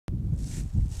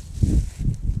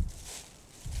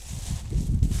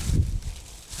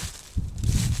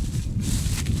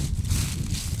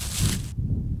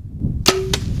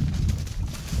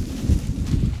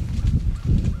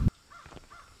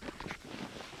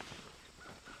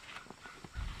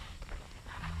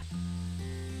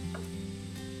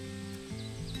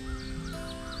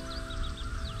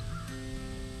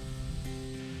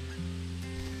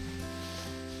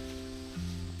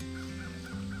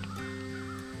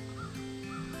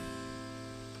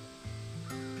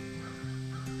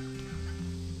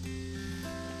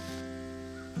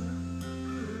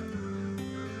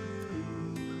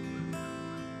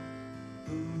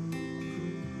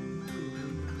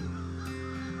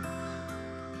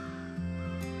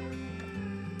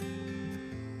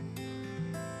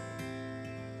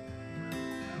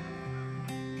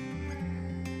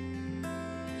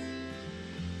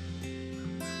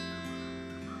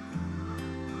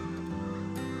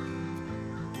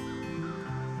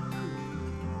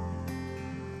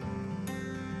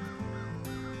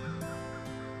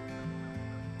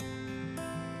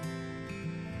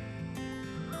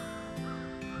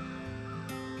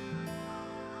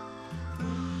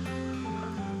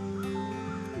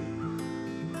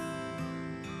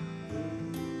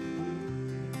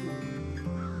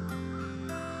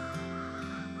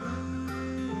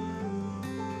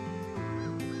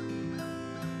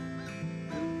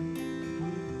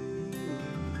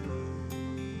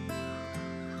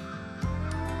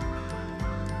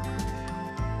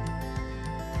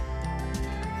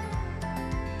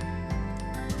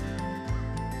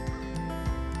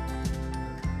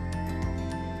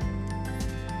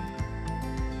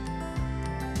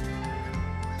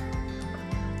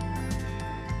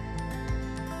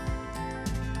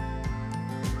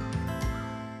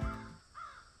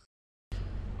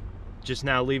just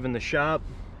now leaving the shop.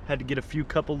 Had to get a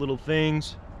couple little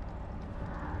things.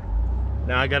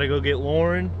 Now I gotta go get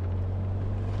Lauren.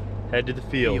 Head to the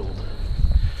field.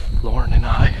 Lauren and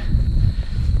I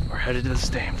are headed to the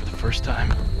stand for the first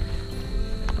time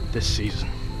this season.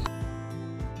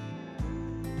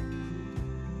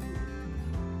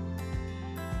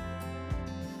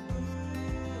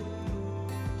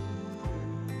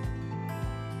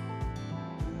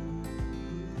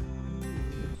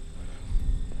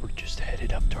 We're just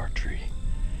headed up to Archery,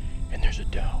 and there's a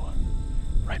doe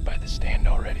right by the stand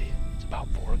already. It's about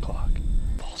 4 o'clock.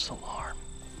 False alarm.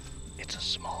 It's a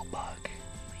small buck.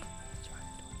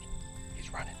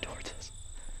 He's running towards us.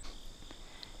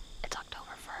 It's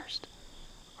October 1st.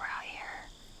 We're out here.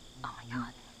 Oh my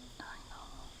god.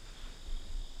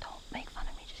 Don't make fun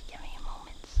of me, just give me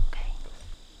moments, okay?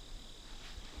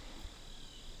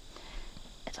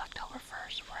 It's October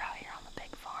 1st. We're out here on the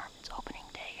big farm. It's opening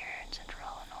day here in Central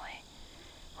Illinois.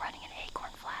 We're running an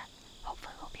acorn flat.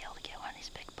 Hopefully we'll be able to get one of these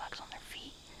big bucks on their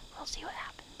feet. We'll see what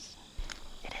happens.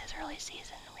 It is early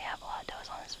season. We have a lot of does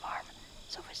on this farm,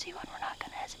 so if we see one, we're not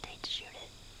going to hesitate to shoot it.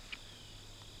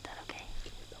 Is that okay?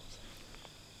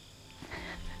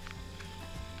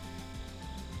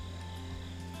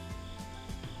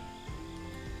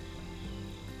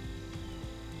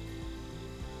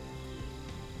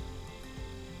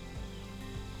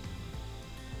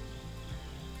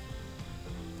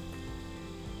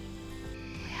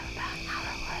 We have about an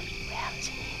hour left. We haven't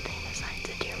seen anything besides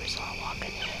the deer we saw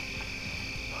walking in.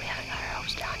 But we haven't got our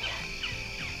hopes down yet.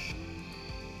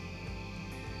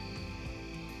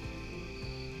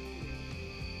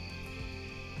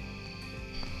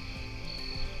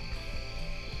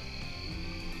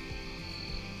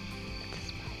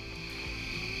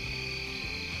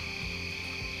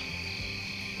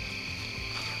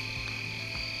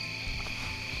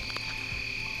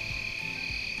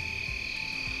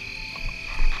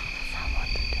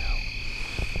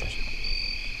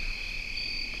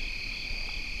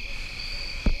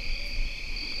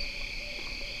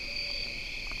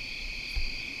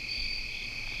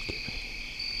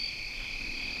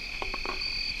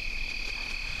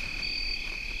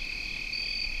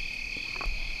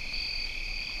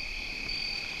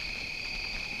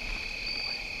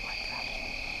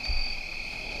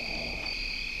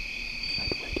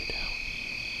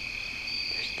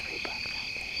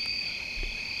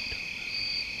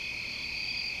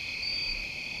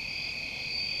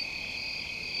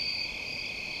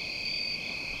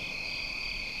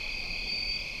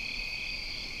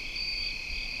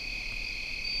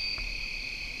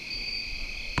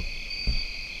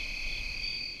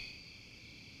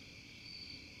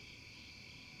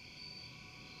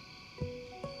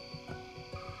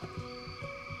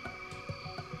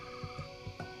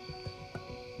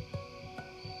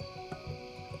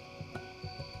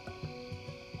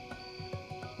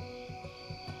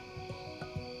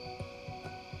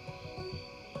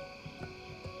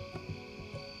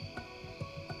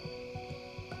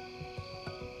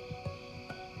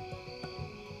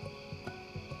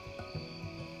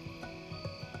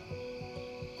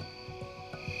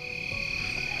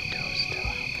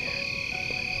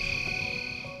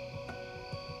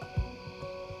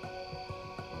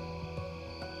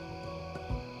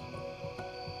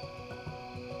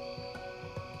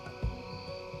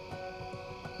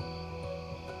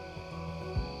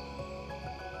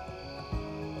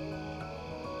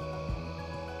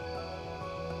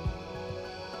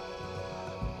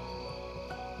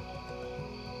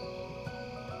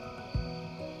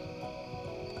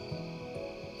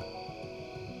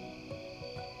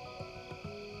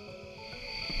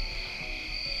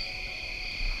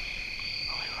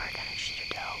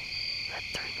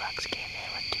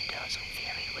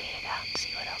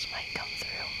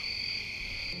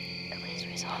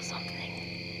 Saw something.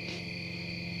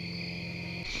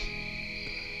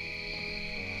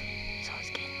 So it's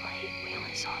getting late. We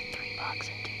only saw 3 bucks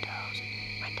and 2 does.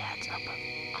 My dad's up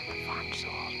on the farm just a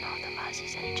little north of us. He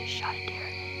said he just shot a deer.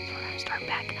 So we're gonna start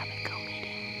backing up and go meeting.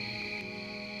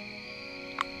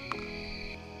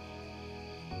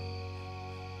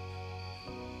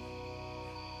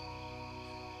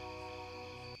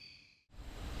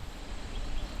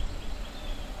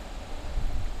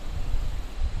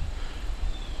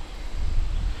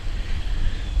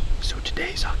 So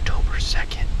today's October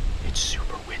 2nd. It's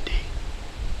super windy,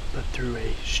 but through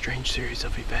a strange series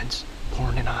of events,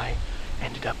 Lauren and I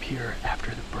ended up here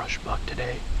after the brush buck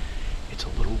today. It's a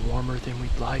little warmer than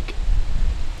we'd like,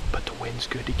 but the wind's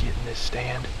good to get in this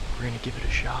stand. We're gonna give it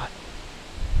a shot.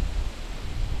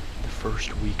 The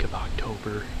first week of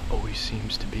October always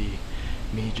seems to be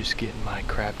me just getting my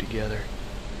crap together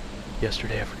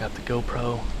Yesterday I forgot the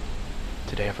GoPro.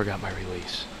 Today I forgot my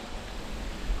release.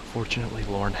 Fortunately,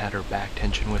 Lauren had her back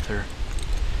tension with her.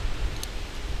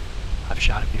 I've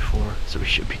shot it before, so we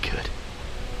should be good.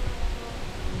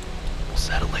 We'll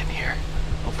settle in here.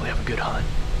 Hopefully have a good hunt.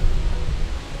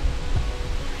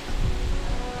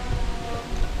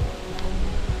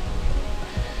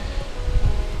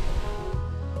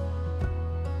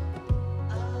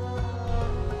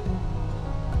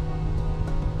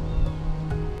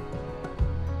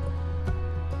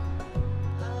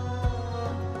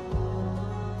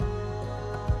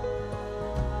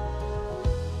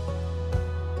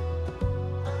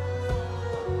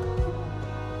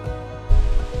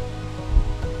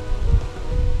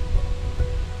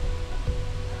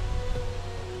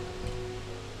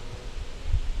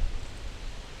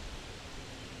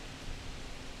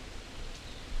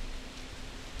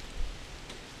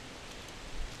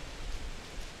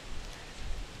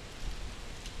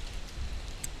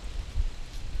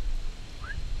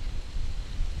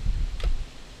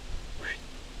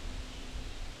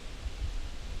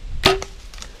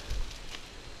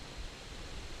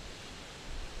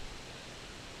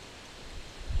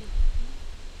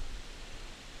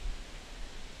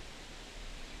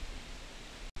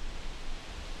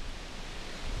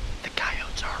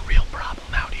 Are a real problem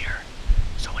out here,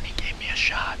 so when he gave me a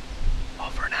shot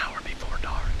over an hour before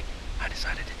dark, I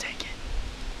decided to take it.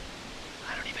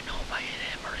 I don't even know if I hit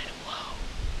him or hit him low.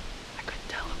 I couldn't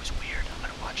tell. It was weird. I'm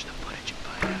gonna watch the footage and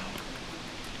find out.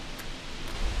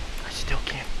 I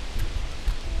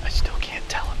still can't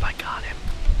tell if I got him.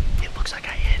 It looks like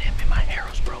I hit him and my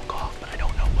arrows broke off, but I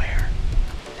don't know where.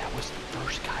 That was the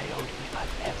first coyote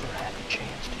I've ever had the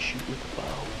chance to shoot with a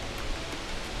bow.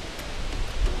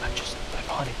 I've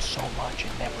hunted so much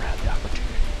and never had the opportunity.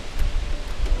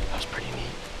 That was pretty neat.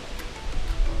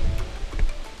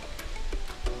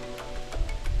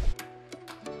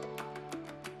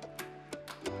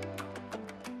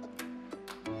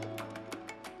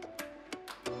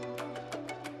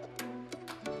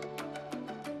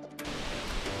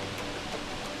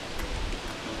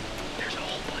 There's a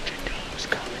whole bunch of does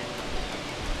coming.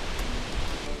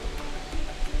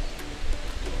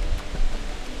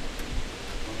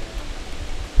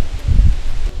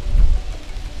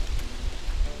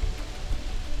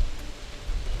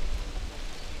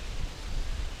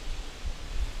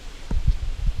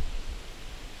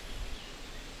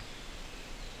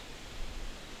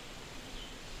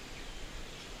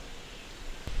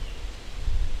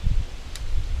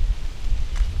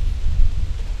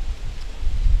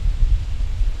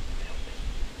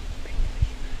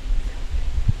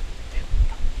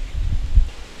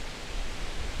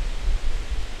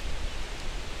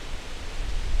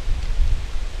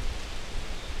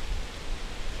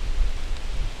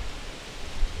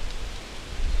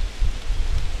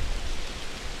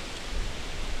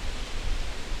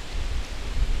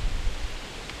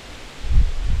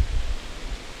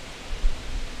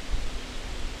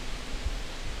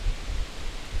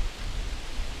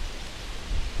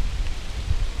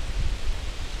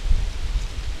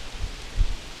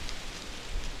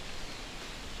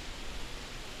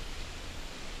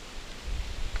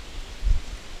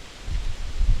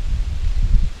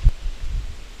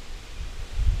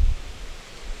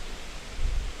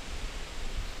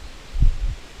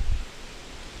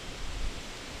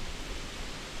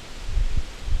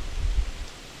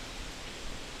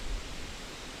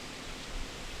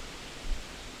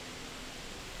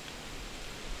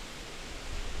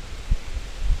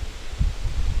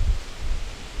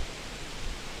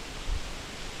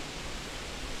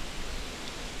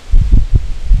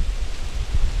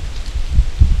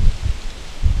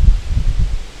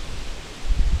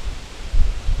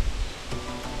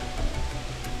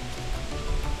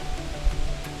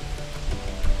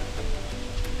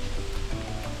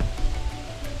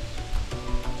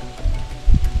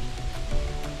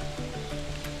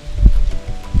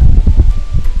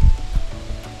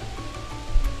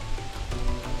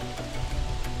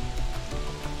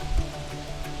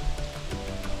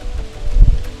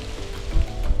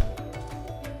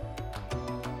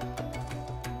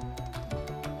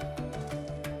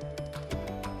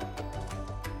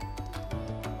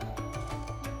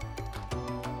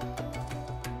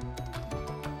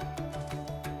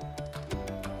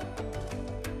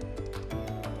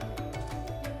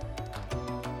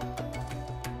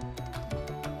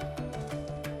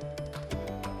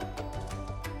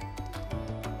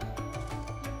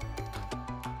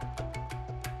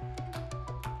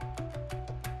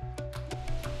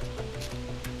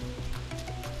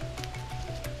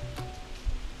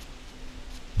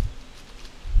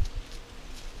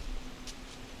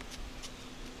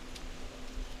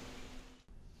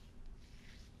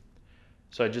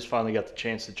 So I just finally got the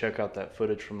chance to check out that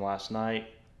footage from last night.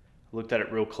 I looked at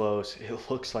it real close. It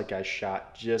looks like I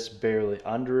shot just barely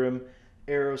under him.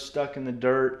 Arrow stuck in the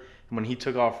dirt, and when he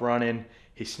took off running,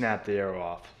 he snapped the arrow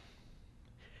off.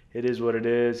 It is what it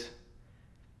is.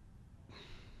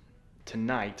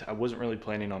 Tonight, I wasn't really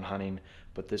planning on hunting,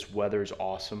 but this weather is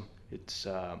awesome. It's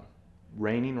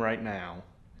raining right now.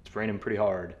 It's raining pretty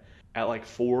hard. At like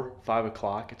 4, 5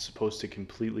 o'clock, it's supposed to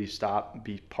completely stop and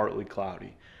be partly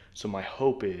cloudy. So my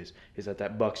hope is that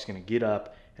that buck's gonna get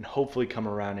up and hopefully come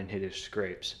around and hit his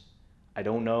scrapes. I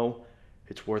don't know.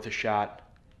 It's worth a shot.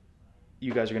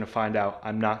 You guys are gonna find out.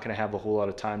 I'm not gonna have a whole lot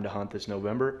of time to hunt this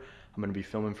November. I'm gonna be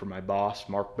filming for my boss,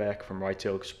 Mark Beck from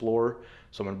Whitetail Explorer.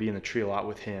 So I'm gonna be in the tree a lot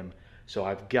with him. So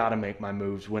I've gotta make my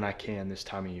moves when I can this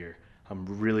time of year. I'm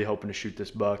really hoping to shoot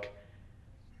this buck.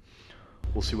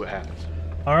 We'll see what happens.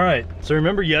 All right, so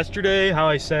remember yesterday how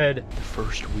I said the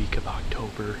first week of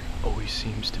October always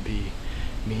seems to be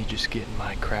me just getting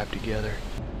my crap together.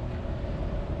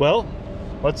 Well,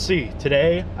 let's see.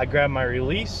 Today I grabbed my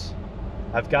release.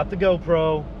 I've got the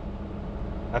GoPro.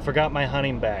 I forgot my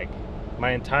hunting bag.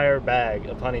 My entire bag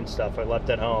of hunting stuff I left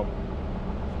at home.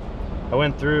 I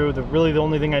went through, really the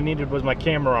only thing I needed was my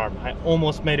camera arm. I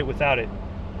almost made it without it.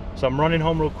 So I'm running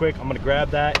home real quick. I'm gonna grab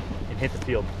that and hit the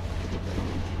field.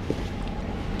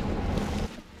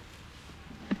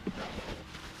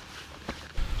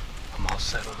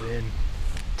 Settled in.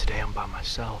 Today I'm by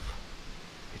myself.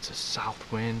 It's a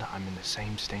south wind. I'm in the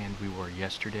same stand we were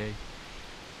yesterday.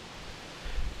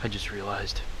 I just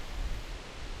realized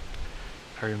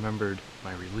I remembered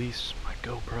my release, my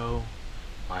GoPro,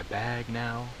 my bag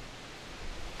now.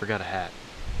 Forgot a hat.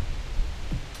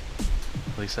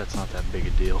 At least that's not that big a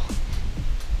deal.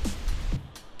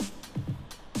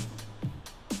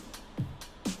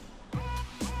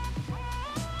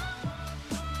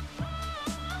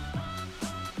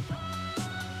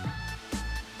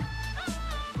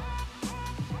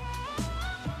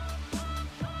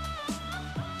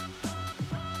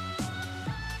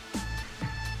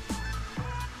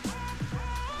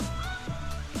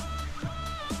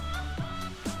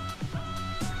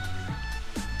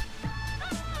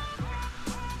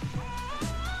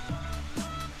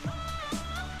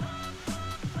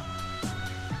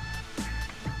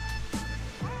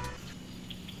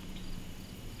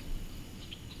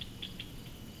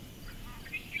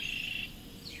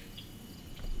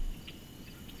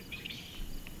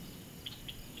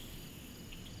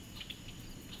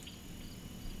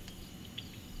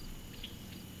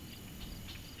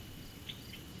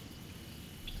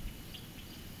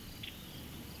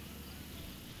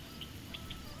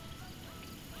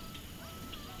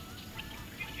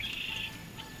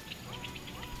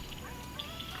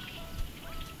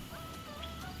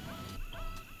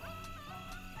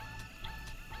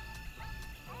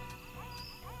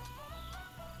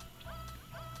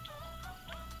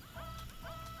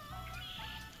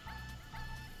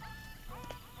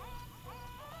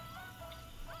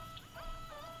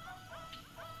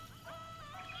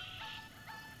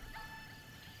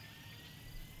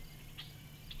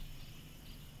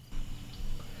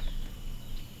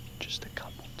 Just a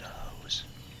couple does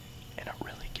and a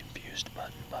really confused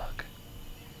button buck.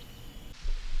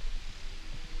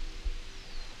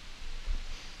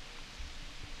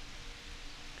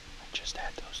 I just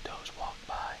had those does walk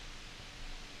by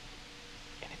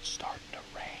and it's starting to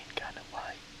rain kind of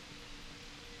light.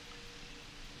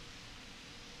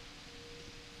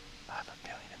 I have a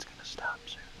feeling it's gonna stop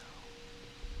soon though.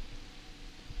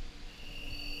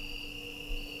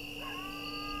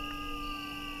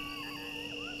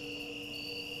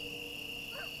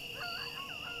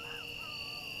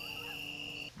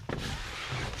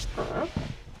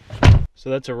 So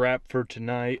that's a wrap for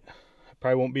tonight. I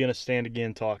probably won't be in a stand again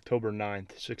until October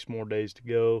 9th. 6 more days to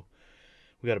go.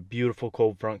 We got a beautiful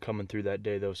cold front coming through that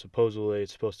day though. Supposedly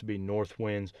it's supposed to be north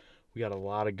winds. We got a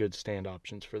lot of good stand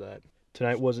options for that.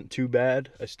 Tonight wasn't too bad.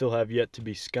 I still have yet to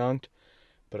be skunked,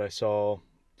 but I saw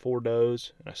 4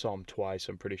 does and I saw them twice,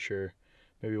 I'm pretty sure.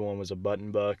 Maybe one was a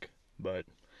button buck, but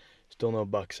still no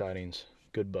buck sightings.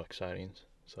 Good buck sightings.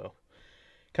 So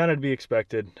kind of to be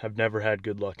expected. I've never had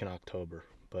good luck in October,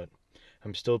 but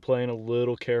I'm still playing a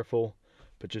little careful,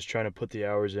 but just trying to put the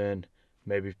hours in,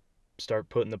 maybe start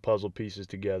putting the puzzle pieces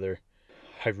together.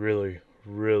 I really,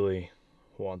 really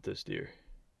want this deer.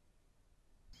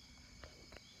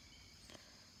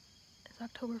 It's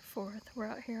October 4th. We're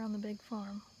out here on the big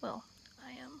farm. Well,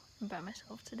 I am. I'm by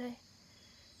myself today.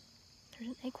 There's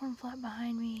an acorn flat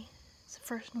behind me. It's the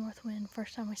first north wind.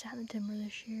 First time we sat in the timber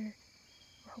this year.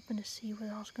 We're hoping to see what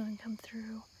else is going to come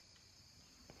through.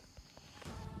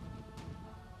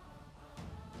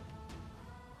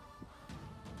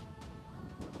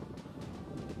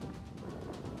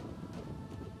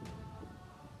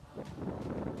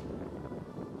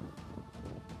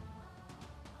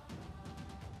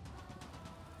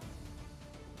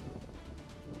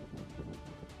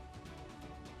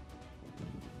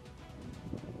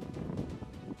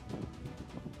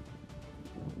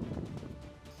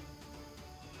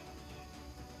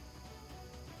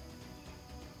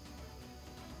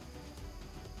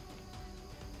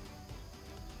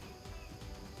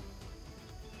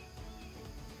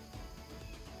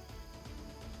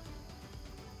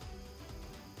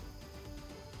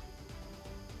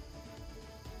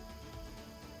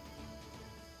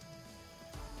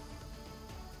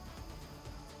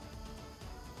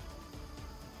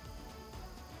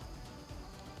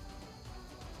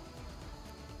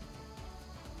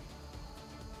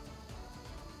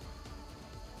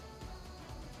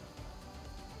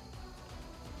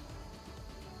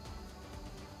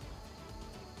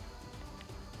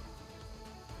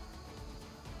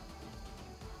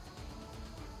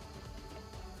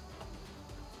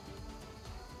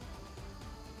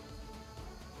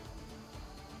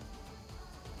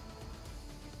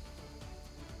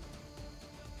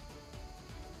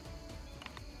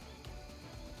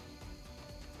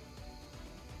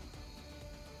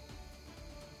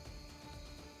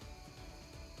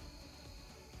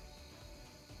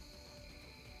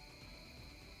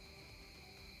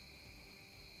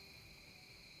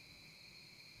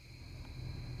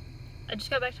 I just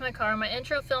got back to my car. My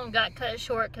intro film got cut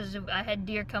short because I had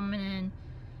deer coming in.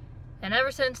 And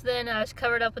ever since then, I was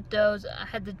covered up with does. I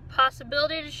had the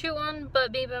possibility to shoot one,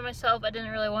 but being by myself, I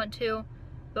didn't really want to.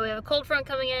 But we have a cold front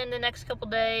coming in the next couple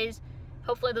days.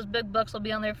 Hopefully those big bucks will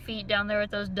be on their feet down there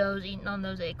with those does eating on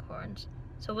those acorns.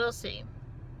 So we'll see.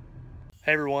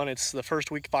 Hey everyone, it's the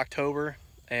first week of October,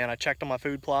 and I checked on my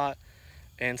food plot.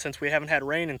 And since we haven't had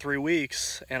rain in 3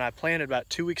 weeks, and I planted about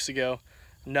 2 weeks ago,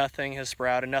 nothing has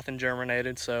sprouted, nothing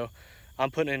germinated, so I'm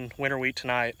putting in winter wheat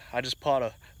tonight. I just bought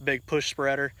a big push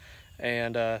spreader,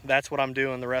 and that's what I'm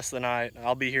doing the rest of the night.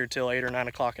 I'll be here till 8 or 9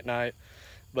 o'clock at night,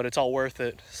 but it's all worth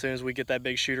it. As soon as we get that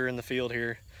big shooter in the field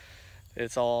here,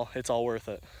 it's all worth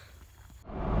it.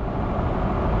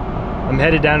 I'm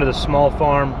headed down to the small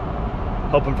farm,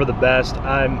 hoping for the best.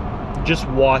 I'm just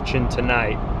watching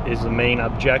tonight is the main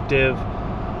objective.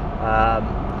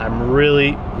 I'm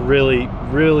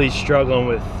really struggling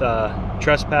with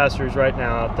trespassers right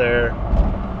now out there,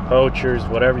 poachers,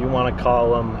 whatever you want to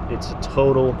call them. It's a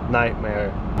total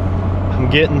nightmare. I'm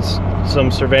getting some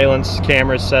surveillance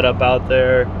cameras set up out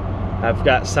there. I've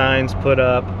got signs put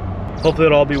up. Hopefully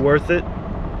it'll all be worth it.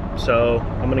 So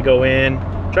I'm gonna go in,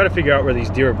 try to figure out where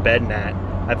these deer are bedding at.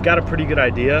 I've got a pretty good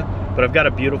idea, but I've got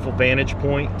a beautiful vantage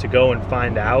point to go and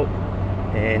find out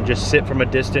and just sit from a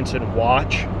distance and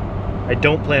watch. I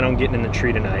don't plan on getting in the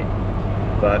tree tonight,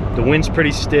 but the wind's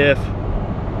pretty stiff.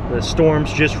 The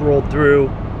storms just rolled through.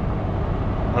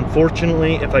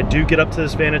 Unfortunately, if I do get up to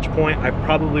this vantage point, I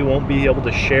probably won't be able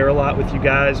to share a lot with you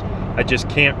guys. I just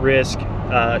can't risk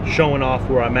showing off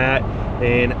where I'm at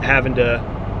and having to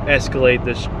escalate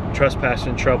this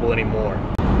trespassing trouble anymore.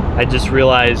 I just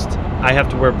realized I have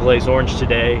to wear blaze orange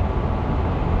today.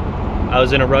 I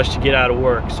was in a rush to get out of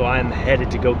work, so I am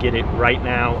headed to go get it right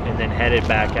now and then headed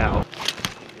back out.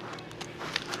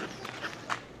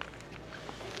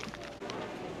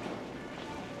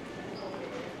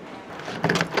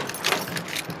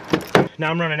 Now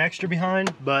I'm running extra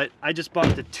behind, but I just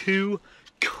bought the 2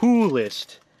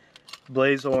 coolest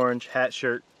blaze orange hat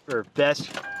shirt, or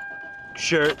vest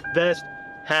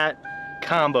hat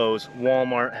combos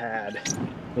Walmart had.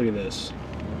 Look at this.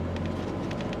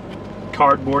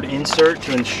 Cardboard insert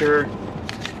to ensure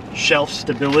shelf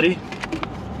stability.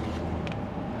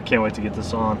 I can't wait to get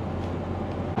this on.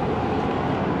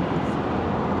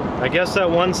 I guess that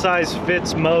one size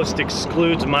fits most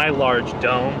excludes my large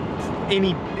dome.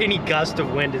 Any gust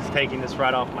of wind is taking this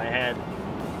right off my head.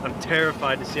 I'm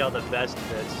terrified to see how the vest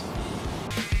fits.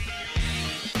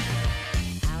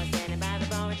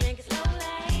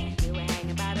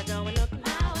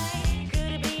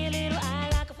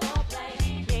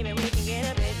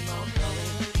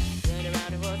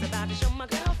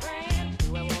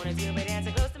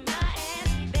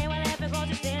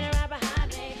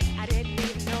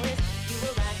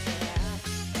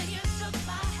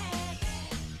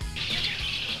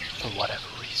 For whatever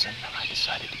reason, I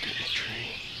decided to get in a tree.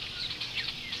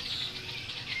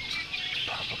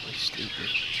 Probably stupid.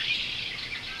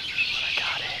 But I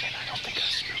got in and I don't think I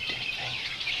spooked anything.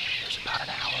 It was about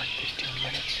an hour and 15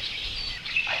 minutes.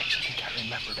 I actually think I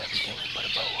remembered everything but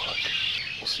a bow hook.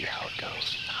 We'll see how it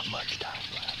goes. Not much time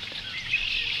left.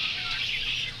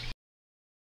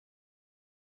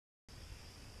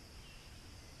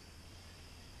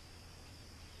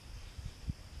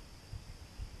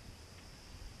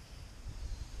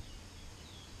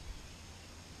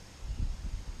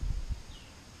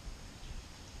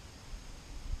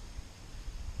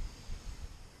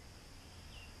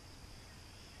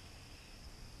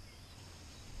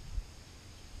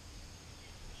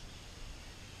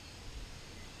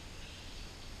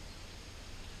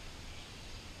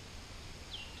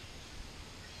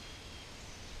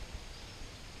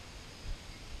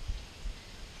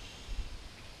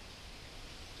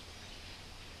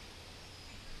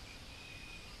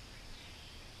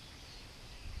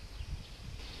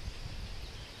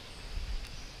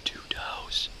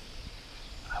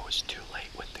 I was too late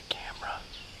with the camera.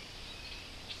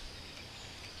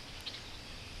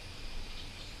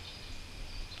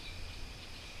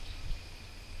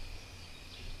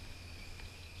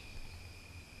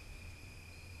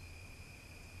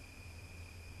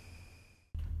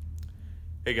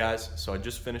 Hey guys, so I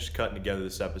just finished cutting together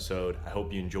this episode. I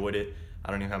hope you enjoyed it.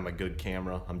 I don't even have my good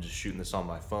camera. I'm just shooting this on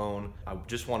my phone. I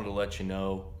just wanted to let you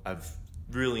know I've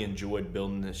really enjoyed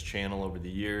building this channel over the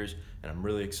years, and I'm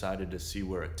really excited to see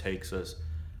where it takes us.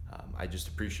 I just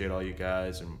appreciate all you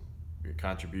guys and your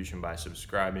contribution by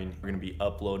subscribing. We're gonna be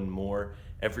uploading more.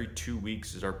 Every 2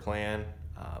 weeks is our plan.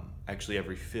 Actually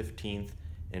every 15th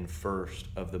and 1st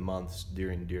of the months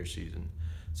during deer season.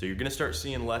 So you're gonna start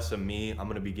seeing less of me. I'm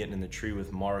gonna be getting in the tree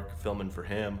with Mark, filming for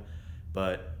him.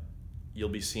 but you'll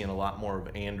be seeing a lot more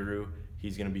of Andrew.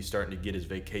 He's going to be starting to get his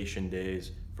vacation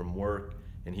days from work,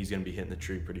 and he's going to be hitting the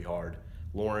tree pretty hard.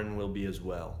 Lauren will be as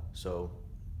well. So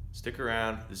stick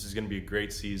around. This is going to be a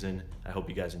great season. I hope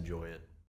you guys enjoy it.